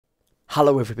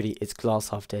Hello everybody, it's Glass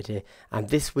Half Dead here, and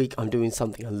this week I'm doing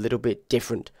something a little bit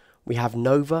different. We have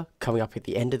Nova coming up at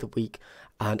the end of the week,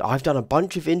 and I've done a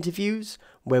bunch of interviews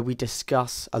where we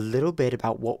discuss a little bit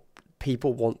about what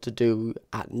people want to do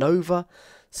at Nova.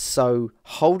 So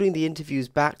holding the interviews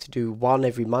back to do one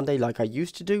every Monday like I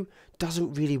used to do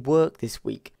doesn't really work this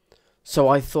week. So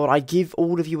I thought I'd give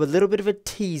all of you a little bit of a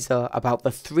teaser about the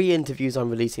 3 interviews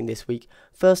I'm releasing this week.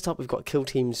 First up, we've got Kill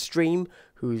Team Stream,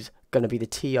 who's going to be the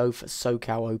TO for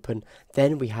SoCal Open.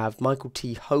 Then we have Michael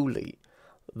T. Holy,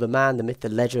 the man, the myth, the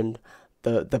legend,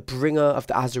 the bringer of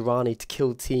the Azurani to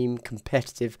Kill Team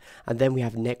competitive. And then we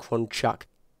have Necron Chuck.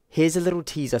 Here's a little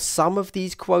teaser. Some of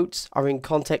these quotes are in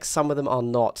context, some of them are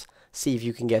not. See if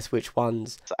you can guess which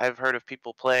ones. I've heard of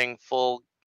people playing full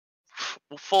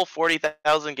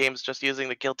 40,000 games just using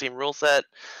the Kill Team rule set.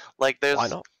 Like there's, Why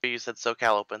not? You said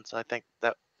SoCal Open, so I think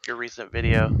that your recent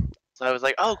video. So I was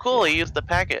like, oh cool, he used the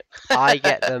packet. I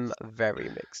get them very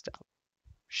mixed up.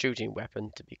 Shooting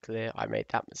weapon, to be clear, I made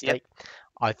that mistake. Yep.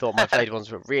 I thought my flayed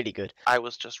ones were really good. I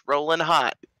was just rolling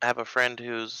hot. I have a friend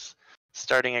who's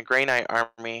starting a Grey Knight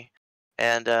army,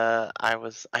 and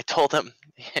I told him,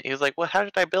 he was like, "Well, how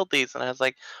did I build these?" And I was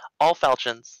like, "All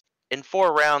falchions. In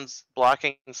 4 rounds,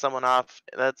 blocking someone off,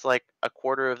 that's like a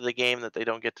quarter of the game that they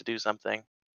don't get to do something."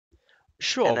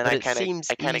 Sure, but it seems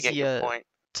easier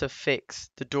to fix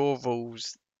the door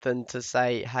rules than to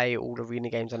say, hey, all arena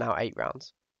games are now 8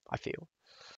 rounds, I feel.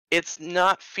 It's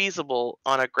not feasible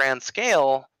on a grand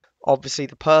scale. Obviously,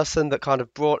 the person that kind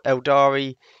of brought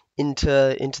Eldari into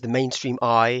the mainstream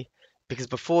eye, because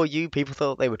before you, people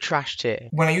thought they were trashed here.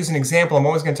 When I use an example, I'm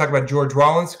always going to talk about George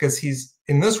Rollins because he's,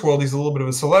 in this world, he's a little bit of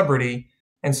a celebrity,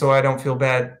 and so I don't feel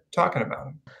bad talking about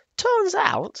him. Turns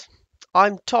out,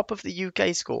 I'm top of the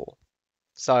UK score.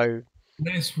 So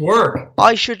nice work.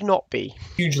 I should not be.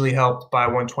 Hugely helped by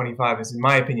 125 is, in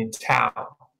my opinion,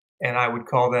 Tau, and I would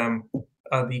call them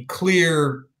the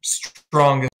clear,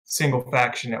 strongest single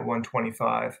faction at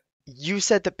 125. You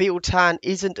said that Beetltan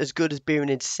isn't as good as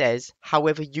Birinid says.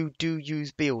 However, you do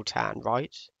use Beetltan,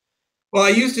 right? Well, I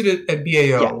used it at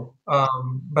BAO, yeah.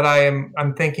 But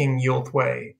I'm thinking Yulth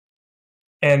Way.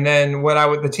 And then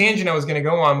the tangent I was going to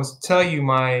go on was to tell you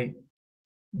my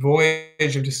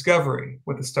voyage of discovery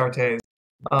with the Astartes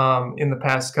in the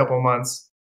past couple of months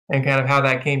and kind of how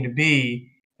that came to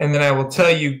be. And then I will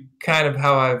tell you kind of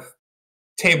how I've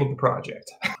tabled the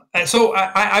project. So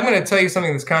I'm going to tell you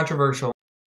something that's controversial,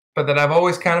 but that I've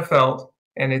always kind of felt,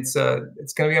 and it's going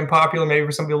to be unpopular maybe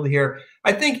for some people to hear.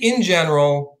 I think in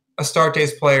general,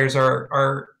 Astartes players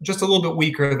are just a little bit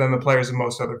weaker than the players of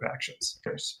most other factions.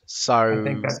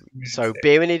 So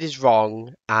Birinid is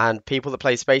wrong, and people that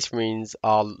play Space Marines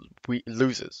are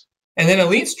losers. And then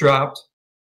Elites dropped,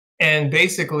 and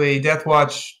basically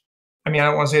Deathwatch, I mean, I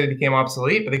don't want to say they became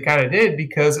obsolete, but they kind of did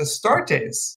because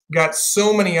Astartes got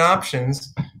so many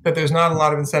options that there's not a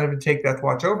lot of incentive to take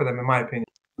Deathwatch over them, in my opinion.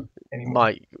 Anymore.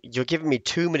 Mike, you're giving me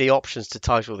too many options to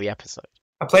title the episode.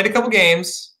 I played a couple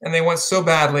games, and they went so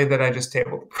badly that I just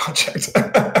tabled the project.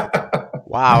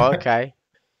 Wow, okay.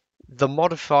 The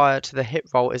modifier to the hit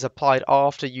roll is applied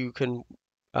after you can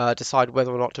decide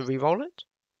whether or not to re-roll it?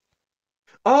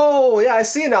 Oh, yeah, I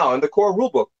see it now in the core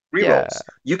rulebook. Rerolls. Yeah.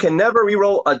 You can never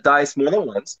reroll a dice more than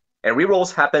once, and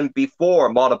rerolls happen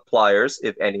before multipliers,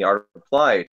 if any are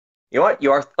applied. You know what?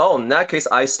 You are. Oh, in that case,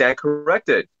 I stand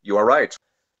corrected. You are right.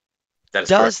 Does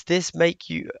correct. This make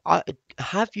you?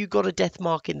 Have you got a death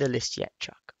mark in the list yet,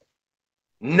 Chuck?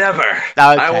 Never. Okay.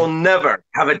 I will never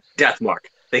have a death mark.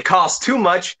 They cost too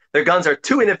much. Their guns are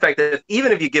too ineffective,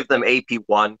 even if you give them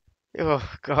AP1. Oh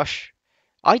gosh,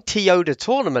 I TO'd a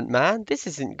tournament, man. This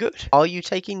isn't good. Are you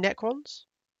taking Necrons?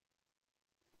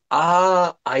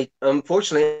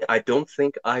 Unfortunately, I don't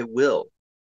think I will.